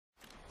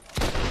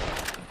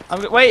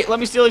Wait, let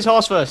me steal his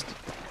horse first.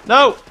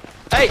 No!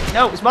 Hey,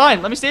 no, it's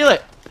mine. Let me steal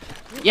it.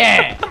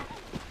 Yeah!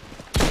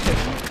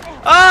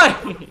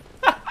 Oh!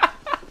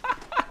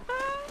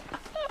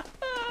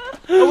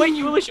 Oh wait,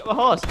 you really shot my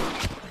horse.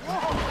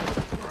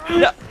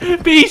 No.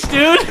 Beast,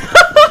 dude!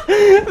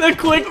 The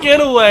quick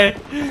getaway.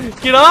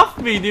 Get off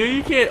me, dude.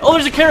 You can't. Oh,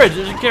 there's a carriage.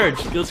 There's a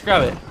carriage. Let's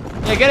grab it.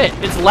 Yeah, get it.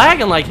 It's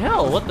lagging like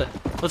hell. What the?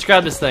 Let's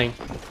grab this thing.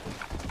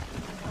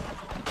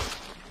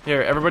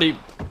 Here, everybody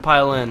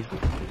pile in.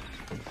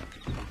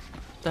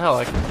 What the hell?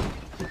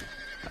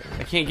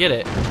 I can't get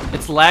it.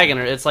 It's lagging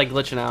or it's like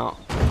glitching out.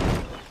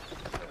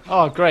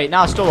 Oh, great.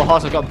 Now I stole the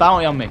horse. I've got a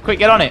bounty on me. Quick,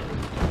 get on it.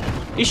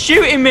 He's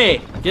shooting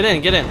me. Get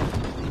in, get in.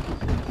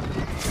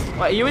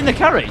 Wait, are you in the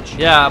carriage?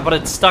 Yeah, but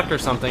it's stuck or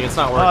something. It's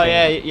not working. Oh,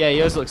 yeah,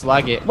 yours looks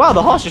laggy. Wow,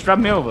 the horse just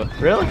ran me over.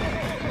 Really?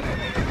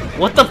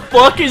 What the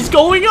fuck is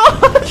going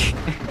on?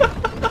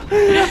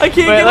 I can't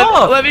get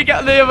off. Let me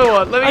get the other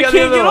one. Let me get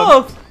the other one. I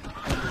can't get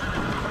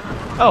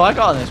off. Oh, I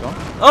got on this one.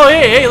 Oh,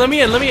 hey, let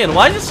me in, let me in.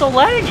 Why is it so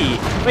laggy?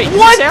 Wait,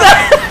 what the?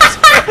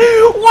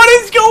 What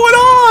is going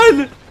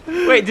on?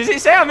 Wait, does it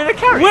say I'm in a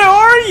carriage? Where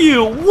are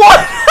you?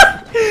 What?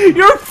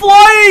 You're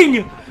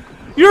flying.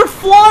 You're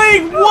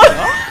flying. What?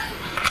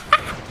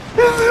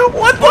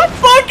 What the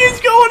fuck is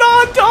going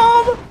on,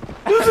 Tom?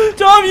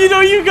 Tom, you know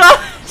you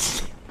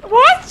guys.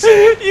 What?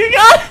 You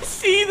gotta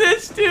see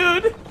this,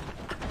 dude.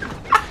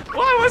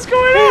 Why? What's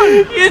going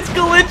on? It's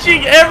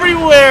glitching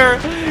everywhere.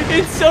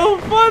 It's so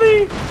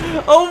funny.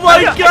 Oh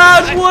my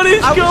god, what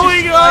is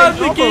going on?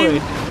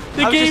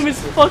 The game is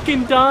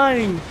fucking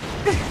dying.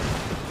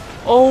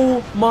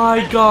 Oh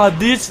my god,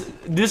 this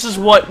is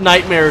what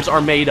nightmares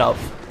are made of.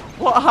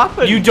 What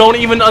happened? You don't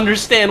even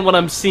understand what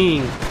I'm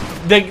seeing.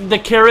 The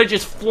carriage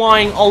is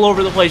flying all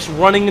over the place,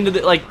 running into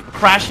the, like,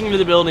 crashing into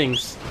the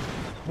buildings.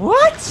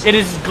 What? It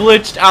is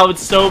glitched out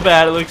so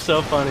bad, it looks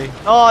so funny.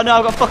 Oh no,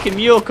 I've got a fucking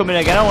mule coming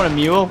again. I don't want a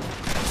mule.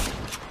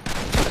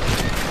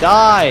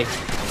 Die.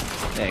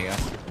 There you go.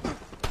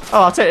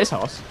 Oh, I'll take this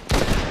horse.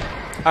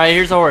 Alright,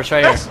 here's the horse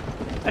right here.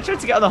 I tried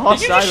to get on the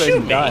horse Did you just sideways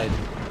and shoot me? died.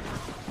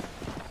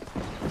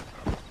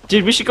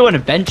 Dude, we should go on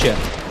an adventure.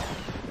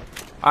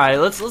 Alright,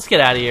 let's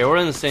get out of here. We're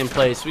in the same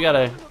place.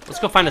 Let's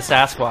go find a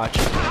Sasquatch.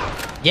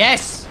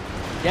 Yes!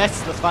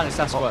 Yes, let's find a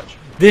Sasquatch.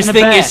 This And a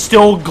thing bear. is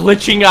still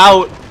glitching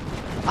out.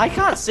 I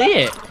can't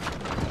see it.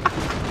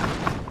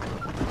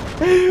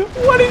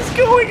 What is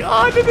going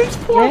on to this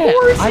poor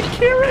horse and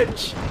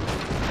carriage?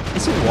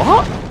 Is it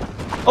what?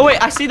 Oh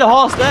wait, I see the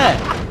horse there.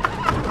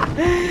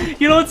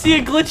 You don't see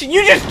it glitching.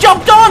 You just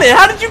jumped on it.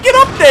 How did you get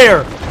up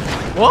there?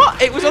 What?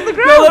 It was on the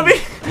ground.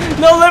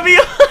 No, let me.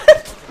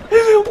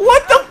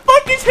 What the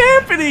fuck is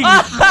happening?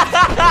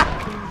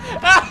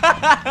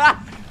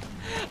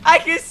 I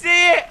can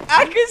see it.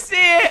 I can see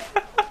it.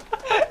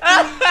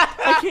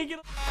 I can't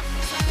get.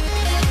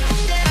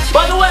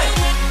 By the way,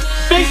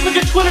 Facebook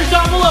and Twitter's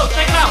down below.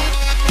 Check it out.